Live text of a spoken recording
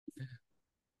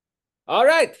All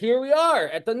right, here we are.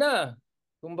 Ito na.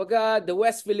 Kumbaga, the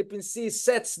West Philippine Sea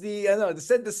sets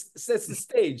sets the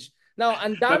stage. Now,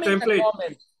 ang The daming template.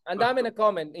 na-comment. Ang dami na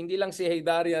comment, hindi lang si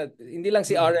Heydaria, hindi lang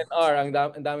si R&R ang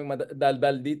daming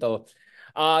madaldal dito.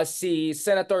 Si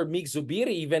Senator Mig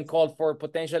Zubiri even called for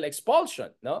potential expulsion,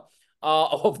 no?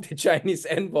 Of the Chinese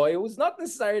envoy, who's not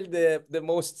necessarily the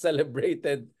most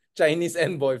celebrated Chinese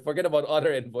envoy. Forget about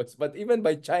other envoys, but even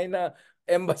by China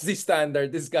embassy standard,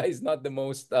 this guy is not the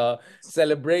most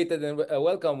celebrated and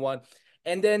welcome one.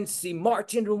 And then si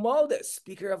Martin Romualdez,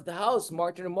 Speaker of the House,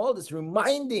 Martin Romualdez,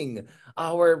 reminding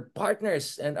our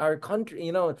partners and our country,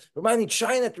 reminding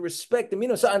China to respect the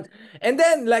Minosan. And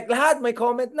then, like lahat, may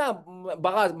comment na.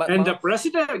 Baka, And mga the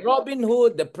president. Robin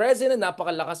Hood, the president,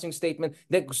 napakalakas yung statement.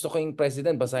 Hindi, gusto ko yung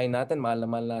president, basahin natin, mahal na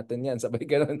mahal natin yan. Sabay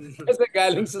ganun. Kasi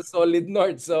galing sa Solid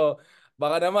North. So,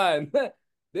 baka naman.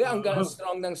 Di, ang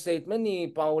strong ng statement ni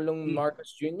Pangulong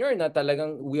Marcos Jr. na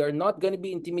talagang we are not going to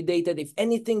be intimidated. If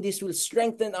anything, this will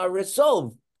strengthen our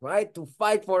resolve, right? To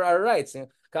fight for our rights.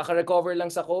 Kaka-recover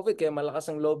lang sa COVID, kaya malakas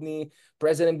ang loob ni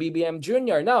President BBM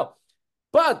Jr. Now,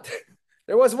 but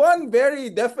there was one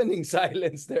very deafening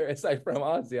silence there aside from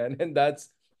ASEAN, and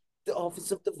that's the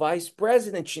office of the vice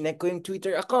president. Chinek ko yung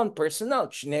Twitter account, personal.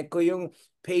 Chinek ko yung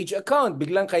page account.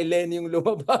 Biglang kay Lenny yung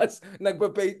lumabas.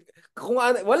 Nagpa-page.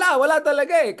 Wala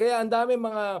talaga eh. Kaya ang dami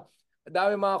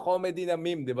mga comedy na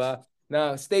meme, di ba?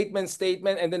 Na statement,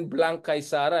 and then blank kay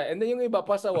Sara. And then yung iba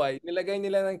pasaway, nilagay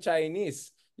nila ng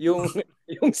Chinese. Yung,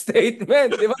 yung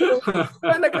statement, di ba?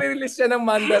 Nagre-release siya ng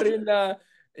Mandarin na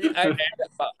I,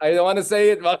 I don't want to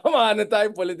say it. Baka maano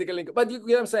tayo politically. But you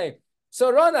get what I'm saying. So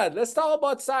Ronald, let's talk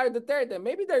about Sara Duterte.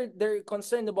 Maybe they're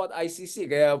concerned about ICC,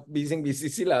 kaya busy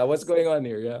sila. What's going on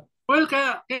here? Yeah. Well,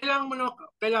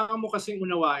 kailangan mo kasing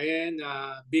unawain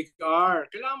Big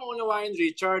R. Kailangan mo unawain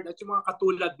Richard at yung mga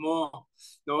katulad mo,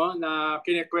 no, na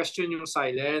kine-question yung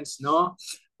silence, no?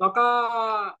 Baka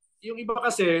yung iba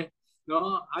kasi,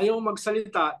 no, ayaw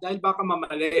magsalita dahil baka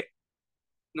mamali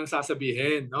ng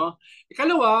sasabihin, no?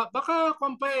 Ikalawa, baka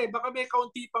may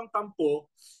kaunti pang tampo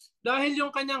dahil yung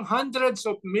kanyang hundreds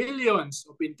of millions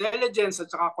of intelligence at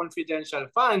saka confidential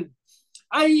fund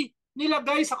ay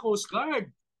nilagay sa Coast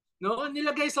Guard, no?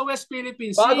 Nilagay sa West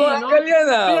Philippine Bagong Sea, angle no? yan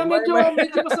ah. Kaya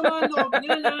medyo masama ang loob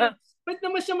niya na ba't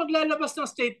naman siya maglalabas ng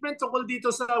statement tungkol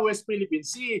dito sa West Philippine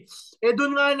Sea?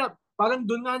 Parang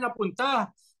doon nga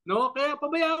napunta, no? Kaya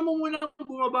pabayaan mo muna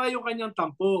bumaba yung kanyang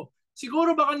tampo.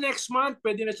 Siguro baka next month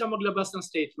pwede na siya maglabas ng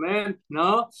statement,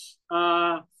 no?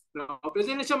 No,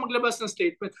 pwede na siya maglabas ng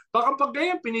statement. Baka pag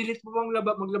ganyan, pinilit mo bang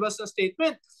maglabas ng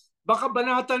statement, baka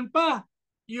banatan pa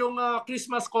yung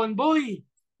Christmas convoy.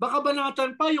 Baka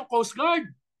banatan pa yung Coast Guard.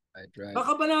 Right.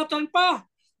 Baka banatan pa,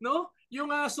 no?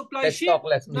 Yung supply Let's ship talk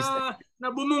less mistake.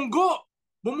 na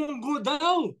bumunggo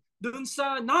daw dun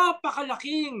sa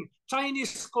napakalaking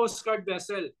Chinese Coast Guard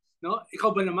vessel, no? Ikaw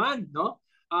ba naman, no?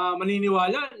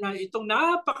 Maniniwala na itong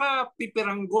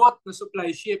napaka-pipiranggot na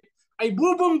supply ship ay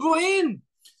bubungguin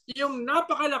yung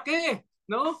napakalaki,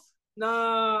 no? Na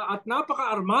at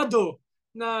napaka-armado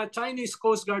na Chinese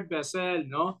Coast Guard vessel,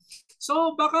 no?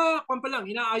 So baka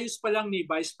inaayos pa lang ni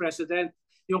Vice President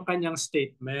yung kanyang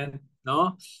statement,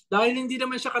 no? Dahil hindi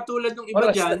naman siya katulad ng iba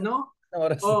Oras na. diyan, no?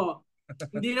 Oras na. Oh,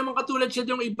 hindi naman katulad siya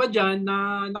yung iba diyan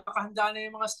na nakahanda na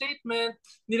yung mga statement,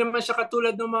 hindi naman siya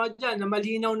katulad ng mga diyan na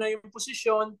malinaw na yung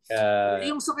posisyon.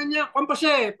 Yung sa kanya, pa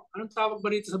siya, anong tawag ba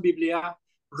rito sa Biblia?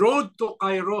 Road to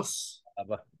Kairos.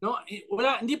 Aba. No,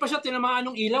 hindi pa siya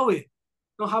tinamaan ng ilaw eh.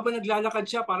 No, habang naglalakad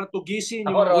siya para tugisin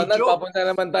Ako, yung mga Ronald, Hudyo, papunta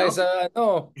naman tayo no? sa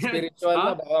spiritual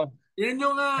na. Baka. Yan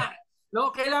yung no,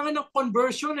 kailangan ng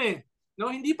conversion eh. No,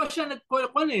 hindi pa siya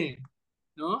nagkuan eh,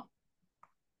 no?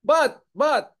 But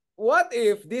what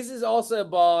if this is also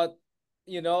about,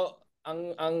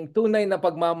 ang tunay na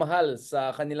pagmamahal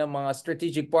sa kanilang mga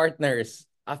strategic partners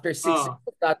after 6 years Oh.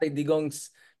 of Tatay Digong's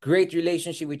great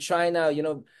relationship with China,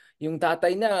 yung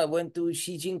tatay na went to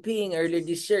Xi Jinping earlier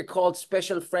this year, called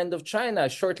special friend of China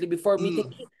shortly before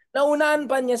meeting. Naunahan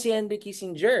pa niya si Henry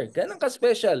Kissinger. Ganun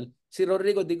ka-special si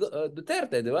Rodrigo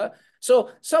Duterte, di ba?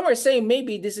 So, some are saying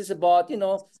maybe this is about,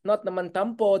 not naman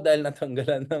tampo dahil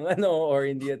natanggalan ng or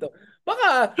hindi ito.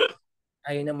 Baka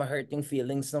ayaw na ma-hurt yung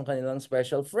feelings ng kanilang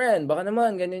special friend. Baka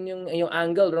naman, ganyan yung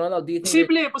angle, Ronald. Do you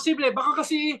think Posible. Baka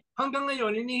kasi hanggang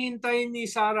ngayon, hinihintay ni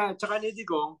Sara at saka ni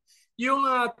Digong yung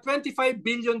 $25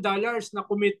 billion na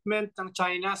commitment ng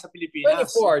China sa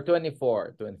Pilipinas.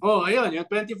 24. Oh, ayun, yung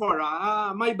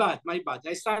 24. My bad.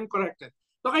 I stand corrected.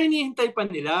 Baka hinihintay pa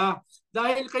nila.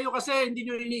 Dahil kayo kasi hindi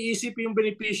nyo iniisip yung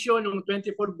benepisyo ng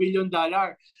 $24 billion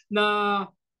na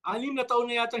 6 na taon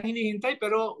na yata hinihintay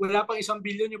pero wala pang 1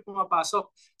 billion yung pumapasok.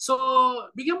 So,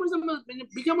 bigyan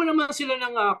mo naman sila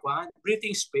ng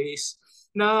breathing space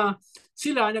na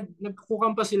sila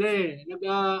nagkukukan pa sila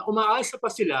umaasa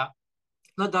pa sila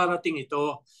na darating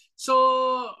ito. So,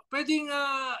 pwedeng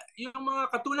yung mga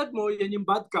katulad mo, yan yung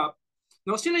bad cop,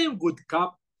 no? Sila yung good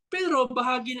cop, pero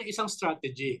bahagi ng isang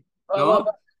strategy, Aba, no?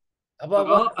 aba,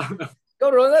 aba. Oo. Ikaw,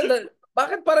 Ronald,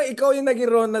 bakit parang ikaw yung naging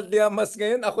Ronald Llamas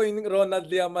ngayon? Ako yung Ronald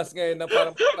Llamas ngayon na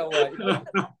parang patawa.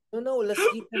 Ikaw, no, let's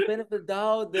give them benefit of the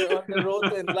doubt. They're on the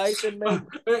road to enlightenment.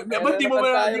 Kaya Ba't na naman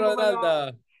tayo, Ronald,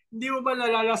 hindi mo ba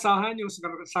nalalasahan yung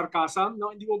sarcasm,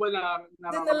 no? Hindi mo ba Hindi,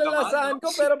 nararamdaman, nalalasahan no? ko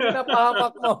pero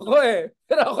pinapahamak mo ako eh.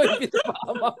 Pero ako yung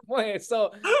pinapahamak mo eh. So,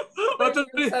 O, yung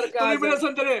tuloy mo na sarcasm.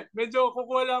 sandali. Medyo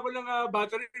kukuha lang ako ng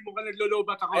battery. Mukhang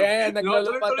naglolobat ako. Ayan, No?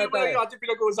 naglulupat Tuloy na mo lang tayo. yung ating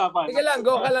pinag-uusapan. Sige lang,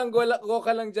 go ka lang, go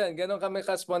ka lang dyan. Ganon kami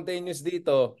ka-spontaneous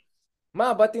dito.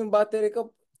 Ma, ba't yung battery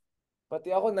ko?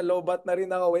 Pati ako, nalobat na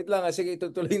rin ako. Wait lang, sige,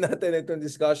 itutuloy natin itong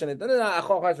discussion. Ito na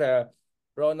ako kasi,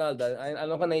 Ronald,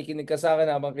 alam ko nakikinig ka sa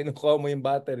akin habang kinukuha mo yung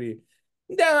battery.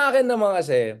 Hindi, ang akin naman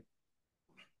kasi,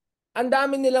 ang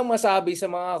dami nilang masabi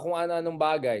sa mga kung ano-anong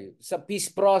bagay. Sa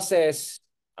peace process,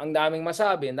 ang daming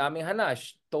masabi, ang daming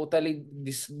hanash. Totally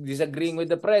disagreeing with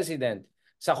the president.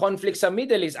 Sa conflict sa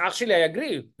Middle East, actually, I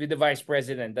agree with the vice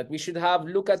president that we should have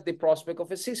look at the prospect of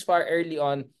a ceasefire early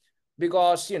on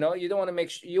because, you know, you don't want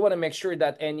to you want to make sure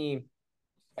that any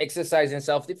exercise in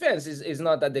self-defense is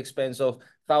not at the expense of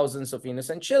thousands of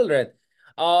innocent children.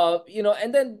 You know, and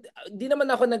then di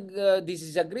naman ako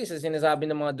nag-disagree sa sinasabi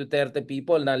ng mga Duterte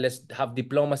people na let's have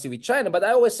diplomacy with China. But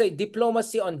I always say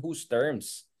diplomacy on whose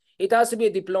terms? It has to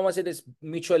be a diplomacy that's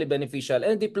mutually beneficial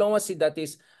and a diplomacy that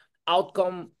is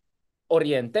outcome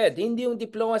oriented. Hindi yung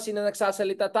diplomacy na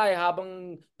nagsasalita tayo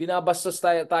habang binabastos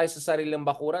tayo sa sariling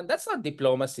bakuran. That's not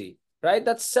diplomacy, right?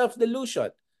 That's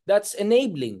self-delusion. That's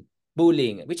enabling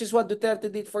bullying, which is what Duterte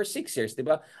did for 6 years, di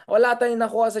ba? Wala tayong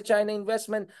nakuha sa China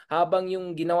investment habang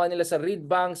yung ginawa nila sa Reed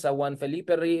Bank, sa Juan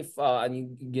Felipe Reef,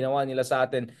 yung ginawa nila sa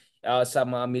atin sa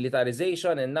mga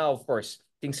militarization, and now, of course,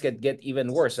 things get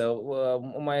even worse. So,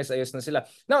 umayos-ayos na sila.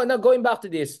 Now, going back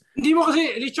to this. Hindi mo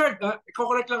kasi, Richard,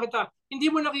 i-correct lang kita, hindi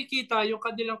mo nakikita yung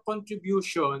kanilang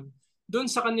contribution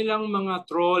doon sa kanilang mga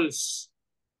trolls,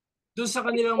 doon sa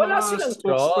kanilang Wala mga silang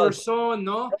trolls. spokesperson,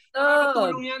 no? Ah,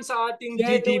 Nakakatulong yan sa ating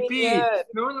genuine GDP, yan.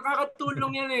 no?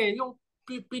 Nakakatulong yan eh. Yung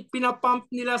pinapump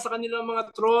nila sa kanilang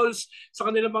mga trolls, sa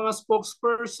kanilang mga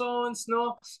spokespersons,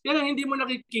 no? Yan ang hindi mo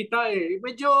nakikita eh.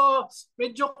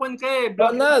 Medyo kwan ka eh,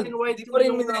 black Ronald, and white hindi ko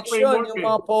rin yung minention framework yung eh.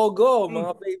 mga Pogo,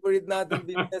 mga favorite natin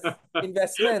business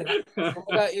investment.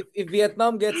 Kumbaga, if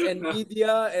Vietnam gets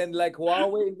Nvidia and like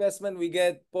Huawei investment, we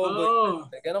get Pogo Oo.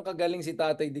 investment. Ganon kagaling si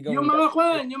Tatay Digong Yung mga investment.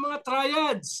 kwan, yung mga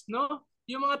triads, no?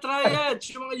 Yung mga triads,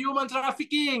 yung mga human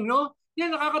trafficking, no?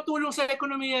 Yan nakakatulong sa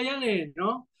ekonomiya yan eh,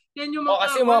 no? Yan yung O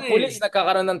kasi mga yung kwan mga pulis eh.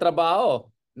 nagkakaroon ng trabaho.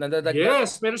 Nadadagdag.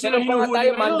 Yes, meron silang Meron pa nga hinuhuli tayo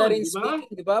ngayon, Mandarin di ba?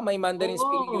 speaking, di ba? May Mandarin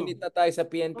speaking Oo. unit na tayo sa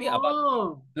PNP. Aba, Oo.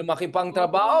 lumaki pang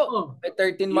trabaho. Oo. May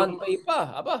 13-month Yung pay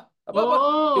pa. Aba. Yung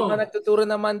Oo. mga nagtuturo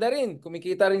ng Mandarin,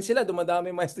 kumikita rin sila,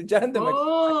 dumadami mga estudyante, may contract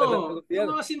ng Oo. Yung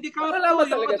gobyerno. mga sindikato, Pasalamat yung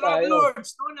talaga mga drug tayo. lords,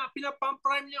 no, na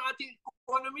pinapamprime yung ating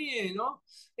economy eh, no?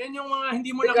 Yan yung mga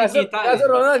hindi mo Kaso, nakikita kaso eh.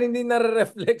 Ronald, hindi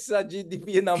na-reflect sa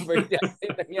GDP numbers yan.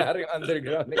 Yung nangyari yung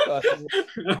underground economy.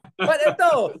 But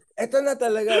ito na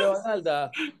talaga, Ronald.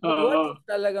 What Oo. if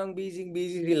talagang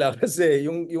busy-busy sila kasi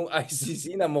yung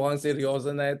ICC na mukhang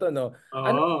seryoso na ito, no? Oo.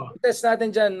 Anong test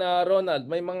natin dyan, Ronald?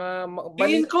 May mga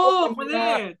Tingin balita ko, ko, may mga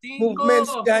mali. Tingin ko,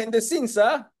 movements behind the scenes,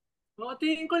 ha?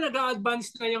 tingin ko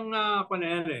nag-a-advance na yung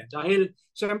yan eh. Dahil,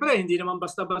 syempre, hindi naman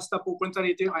basta-basta pupunta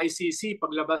rito yung ICC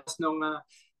paglabas nung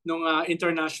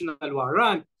international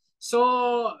warrant. So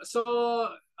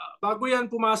bago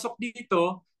yan pumasok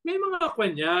dito, may mga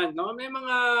kwan yan, no? May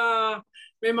mga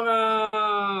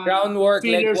Groundwork,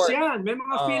 fillers legwork. yan. May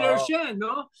mga fillers yan,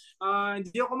 no?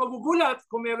 Hindi ako magugulat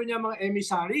kung meron niya mga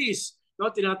emissaries,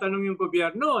 no? Tinatanong yung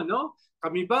gobyerno, no?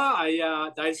 Kami ba ay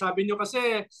dahil sabi niyo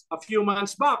kasi a few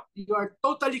months back, you are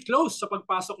totally close sa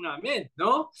pagpasok namin,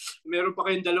 no? Meron pa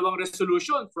kayong 2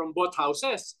 resolution from both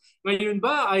houses. Ngayon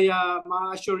ba ay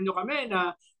ma-assure niyo kami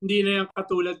na hindi na yung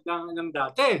katulad ng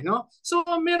dati, no? So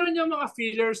meron yung mga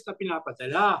fillers na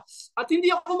pinapadala. At hindi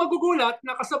ako magugulat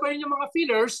na kasabay yung mga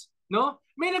fillers, no?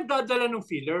 May nagdadala ng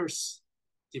fillers.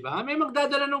 Diba? May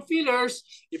magdadala ng fillers,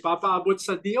 ipapaabot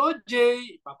sa DOJ,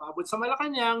 ipapaabot sa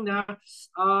Malacanang na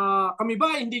kami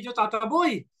ba hindi nyo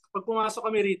tataboy pag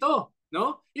pumasok kami rito?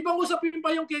 no? Ibang usapin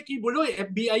pa yung kay Kibuloy,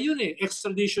 FBI yun eh,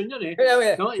 extradition yun eh,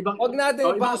 Kaya, no? Ibang wag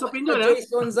natin ibang usapin sa yun ha.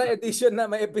 Jason sa edition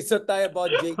na may episode tayo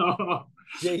about Oo.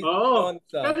 Jason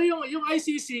sa. Pero yung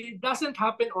ICC doesn't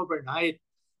happen overnight.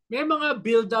 May mga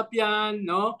build-up yan,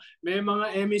 no? May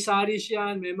mga emissaries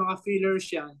yan, may mga fillers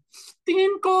yan.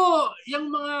 Tingin ko, yung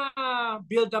mga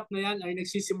build-up na yan ay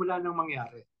nagsisimula ng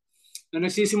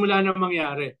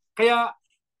mangyari. Kaya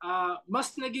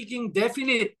mas nagiging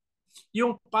definite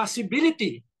yung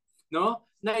possibility,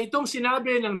 no, na itong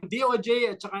sinabi ng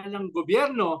DOJ at saka ng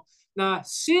gobyerno na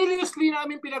seriously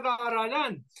namin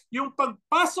pinag-aaralan yung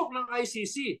pagpasok ng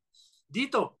ICC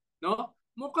dito, no?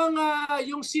 Mukhang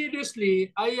yung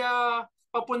seriously ay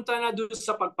papunta na doon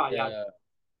sa pagpayag, Yeah.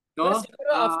 Pero no?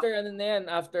 siguro after ano na yan,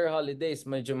 after holidays,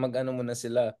 medyo mag-ano muna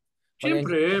sila.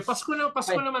 Mag-enjoy. Siyempre,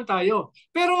 Pasko Ay, naman tayo.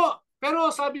 Pero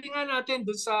sabi nga natin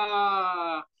doon sa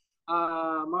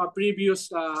mga previous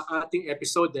ating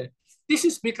episode, this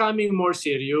is becoming more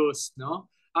serious, no?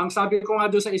 Ang sabi ko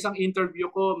nga doon sa isang interview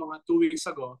ko mga 2 weeks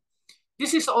ago,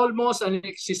 this is almost an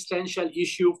existential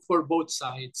issue for both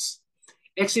sides.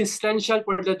 Existential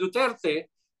for the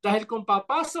Duterte dahil kung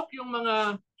papasok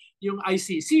yung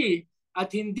ICC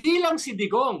at hindi lang si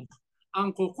Digong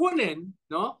ang kukunin,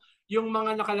 no? Yung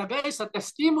mga nakalagay sa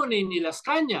testimony ni Las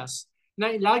Cañas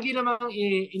na lagi namang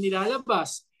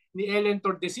inilalabas ni Ellen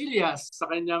Tordesillas sa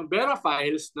kanyang Vera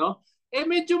Files, no?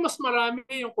 Medyo mas marami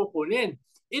yung kukunin.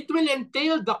 It will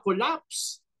entail the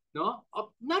collapse, no,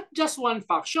 of not just one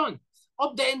faction,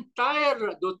 of the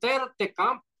entire Duterte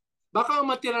camp. Baka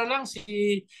matira lang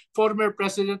si former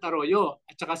President Arroyo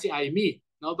at saka si Aimee,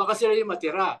 no? Baka sila yung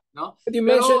matira, no? but you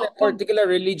mentioned a Pero particular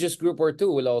religious group or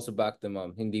two will also back them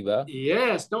up, hindi ba?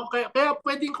 yes, no, kaya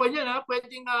pwedeng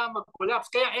pwedeng mag-collapse.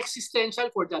 Kaya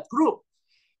existential for that group.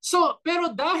 So,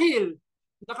 pero dahil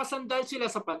nakasandal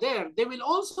sila sa pader, they will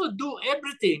also do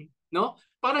everything, no,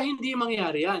 para hindi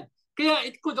mangyari yan. Kaya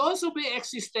it could also be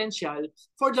existential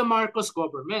for the Marcos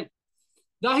government.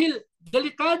 Dahil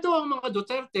delikado ang mga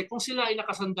Duterte kung sila ay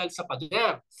nakasandal sa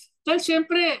pader. Dahil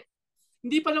siyempre,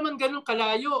 hindi pa naman ganun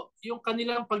kalayo yung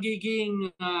kanilang pagiging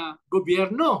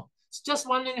gobyerno. It's just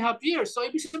 1.5 years. So,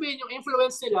 ibig sabihin, yung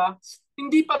influence nila,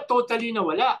 hindi pa totally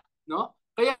nawala. No?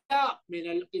 Kaya may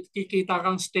nakikita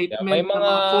kang Yeah, may statement ng mga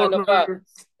mga ano pa,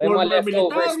 may mga former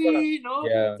leftovers pa. military, no?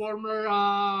 Yeah. Former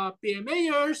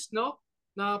PMAers, no?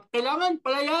 Na kailangan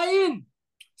palayain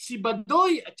si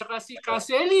Badoy at saka si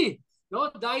Caseli,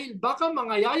 no? Dahil baka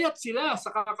mangayayat sila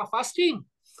sa kaka-fasting,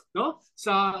 no?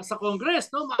 Sa Congress,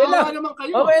 no? Maawa Kailan? naman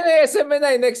kayo. Mamaya na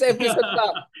SMNI, next episode pa.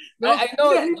 No? I Hindi, know,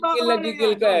 gigil na halimbawa lang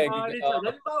gigil yan, ka no? eh. Richard,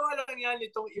 halimbawa lang yan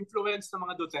itong influence ng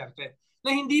mga Duterte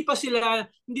na hindi pa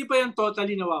yan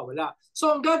totally nawawala.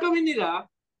 So, ang gagawin nila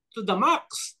to the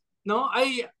max, no,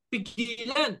 ay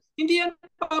pigilan. Hindi yan,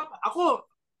 ako,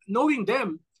 knowing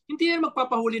them, hindi yan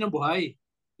magpapahuli ng buhay.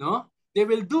 No? They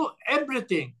will do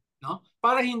everything, no,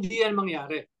 para hindi yan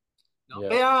mangyari. No? Yeah.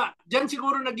 Kaya diyan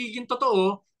siguro nagiging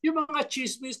totoo yung mga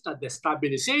chismis na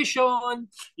destabilization,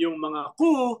 yung mga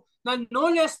coup, na no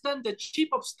less than the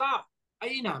chief of staff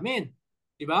ay inamin.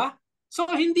 Di ba? So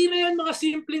hindi na yan mga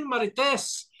simpleng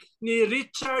marites ni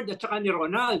Richard at saka ni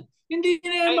Ronald. Hindi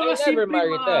na yan I mga never simpleng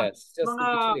married us, just mga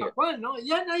to be clear. no?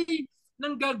 Yan ay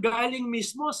nanggagaling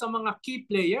mismo sa mga key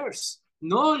players.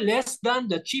 No less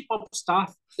than the chief of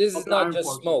staff This of is the not armed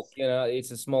just forces. smoke, you know,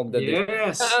 it's a smoke that they.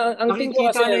 Yes. Ang thing ko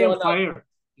kasi, Nakikita na yung Ronald, fire.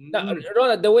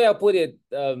 Ronald, the way I put it,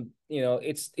 you know,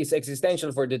 it's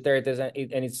existential for Duterte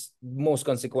and it's most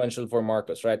consequential for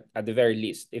Marcos, right? At the very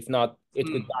least. If not, it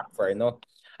could backfire, no?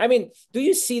 I mean, do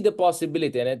you see the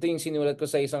possibility? And ito yung sinulat ko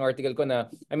sa isang article ko na,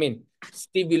 I mean,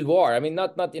 civil war. I mean,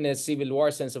 not in a civil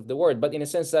war sense of the word, but in a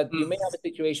sense that you may have a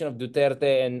situation of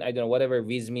Duterte and, I don't know, whatever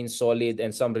Viz means solid and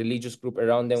some religious group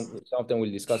around them, something we'll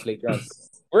discuss later on,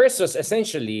 versus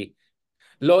essentially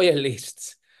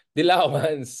loyalists,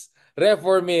 dilawans,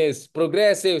 reformists,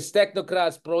 progressives,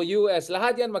 technocrats, pro-US,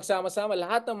 lahat yan magsama-sama,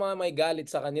 lahat ng mga may galit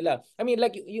sa kanila. I mean,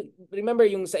 like, you remember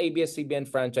yung sa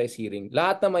ABS-CBN franchise hearing,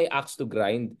 lahat na may axe to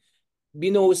grind,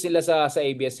 binuhos sila sa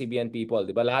ABS-CBN people,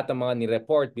 di ba? Lahat ng mga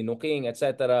ni-report, binuking,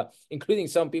 etc.,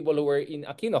 including some people who were in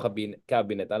Aquino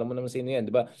cabinet. Alam mo naman sino yan,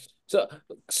 di ba? So,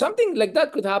 something like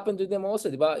that could happen to them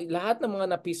also, di ba? Lahat ng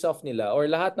mga na-piss off nila or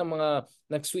lahat ng mga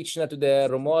nag-switch na to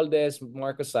the Romualdez,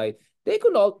 Marcos side, they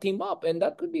could all team up and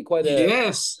that could be quite a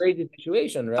crazy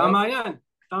situation, right? Tama yan.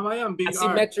 Tama yan, Big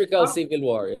Asymmetrical civil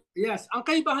war. Yes. Ang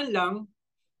kaibahan lang,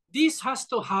 this has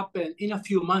to happen in a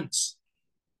few months.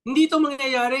 Hindi ito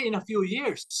mangyayari in a few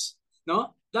years.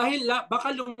 No? Dahil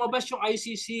baka lumabas yung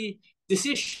ICC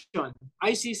decision,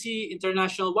 ICC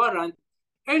International Warrant,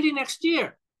 early next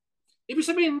year. Ibig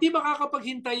sabihin, hindi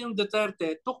makakapaghintay yung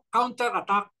Duterte to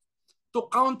counter-attack, to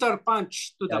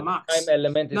counter-punch to the Yeah, the time max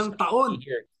element is ng key taon.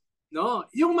 here. No?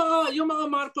 Yung mga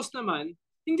Marcos naman,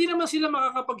 hindi naman sila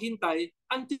makakapaghintay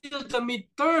until the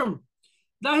midterm.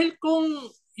 Dahil kung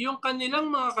yung kanilang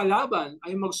mga kalaban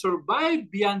ay mag-survive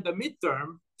beyond the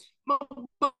midterm,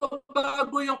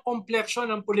 magbabago yung complexion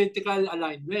ng political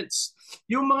alignments.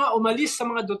 Yung mga umalis sa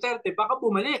mga Duterte, baka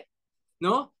bumalik,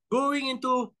 no? Going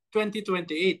into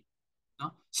 2028.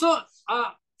 No? So,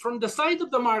 from the side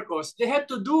of the Marcos, they have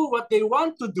to do what they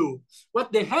want to do, what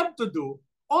they have to do,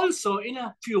 also in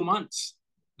a few months.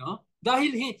 No?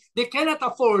 Dahil they cannot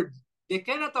afford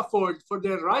for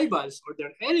their rivals or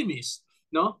their enemies,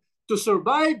 no, to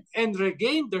survive and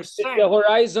regain their The strength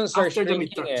horizons are after the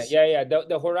shrinking. midterms. Yeah.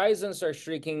 The horizons are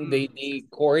shrinking. The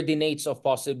coordinates of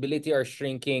possibility are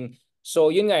shrinking. So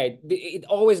yun nga, it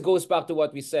always goes back to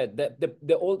what we said.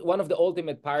 One of the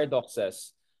ultimate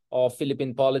paradoxes of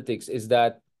Philippine politics is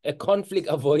that a conflict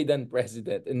avoidant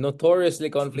president, a notoriously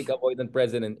conflict avoidant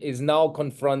president, is now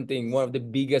confronting one of the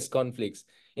biggest conflicts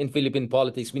in Philippine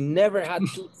politics. We never had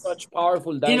two such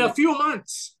powerful In a dynasties. few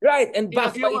months. Right, and In a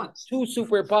backed few by months. two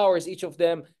superpowers, each of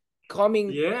them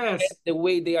coming Yes. the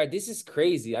way they are. This is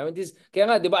crazy. I mean, kaya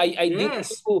nga, di ba, I did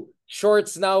Yes. two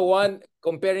shorts now, one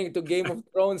comparing to Game of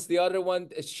Thrones, the other one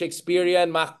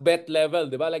Shakespearean Macbeth level,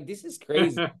 di ba? Like, this is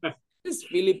crazy. This is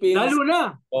Philippines. Lalo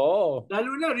na, Oh.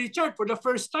 lalo na, Richard, for the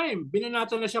first time,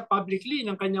 binanatan na siya publicly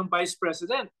ng kanyang vice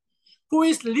president, who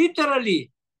is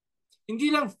literally, hindi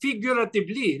lang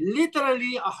figuratively,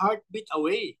 literally a heartbeat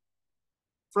away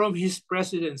from his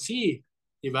presidency.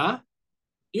 Diba?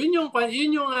 Yun yung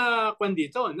kwan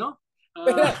dito, no?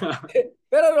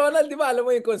 Pero Ronald, di ba alam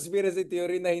mo yung conspiracy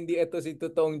theory na hindi ito si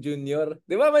Tutong Junior?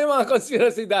 Di ba may mga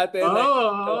conspiracy dati na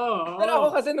pero ako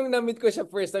kasi nung na-meet ko siya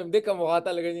first time, di kamukha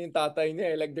talaga niya yung tatay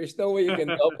niya. Like, there's no way you can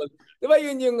double. Di ba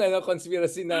yun yung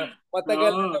conspiracy na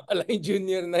matagal na pala yung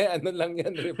junior na yan. Ano lang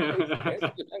yan,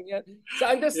 replacement lang yan. So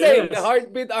I'm just saying, the Yes.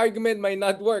 heartbeat argument might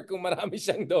not work kung marami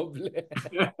siyang doble.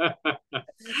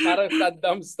 Parang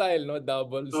Saddam style, no?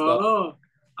 Double stuff. Oo.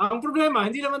 Ang problema,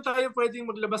 hindi naman tayo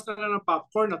pwedeng maglabas na lang ng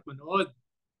popcorn at manood.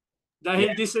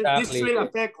 Dahil Yeah, this exactly. will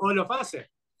affect all of us.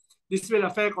 This will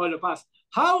affect all of us.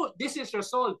 How this is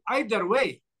resolved, either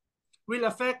way, will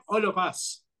affect all of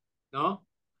us. No?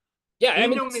 Yeah, I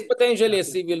mean, it's potentially a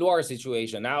civil war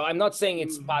situation. Now, I'm not saying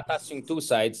it's patas yung two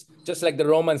sides, just like the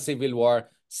Roman Civil War.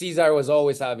 Caesar was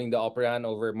always having the upper hand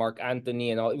over Mark Antony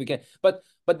and all.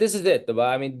 But this is it, diba?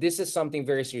 I mean, this is something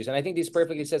very serious, and I think this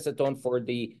perfectly sets the tone for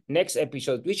the next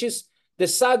episode, which is the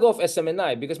saga of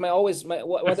SMNI. Because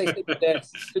what I say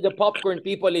to the popcorn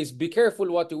people is be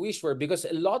careful what you wish for, because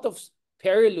a lot of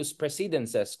perilous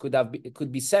precedences could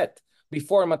be set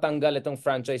before matanggal itong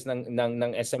franchise ng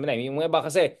SMNI. Yung mga ba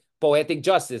kasi poetic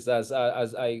justice, as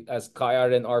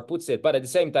Karen R puts it. But at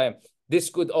the same time, this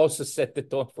could also set the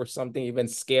tone for something even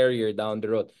scarier down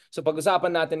the road. So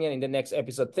pag-usapan natin yan in the next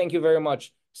episode. Thank you very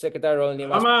much, Secretary Ronald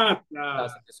Nimas.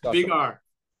 Salamat, Big R.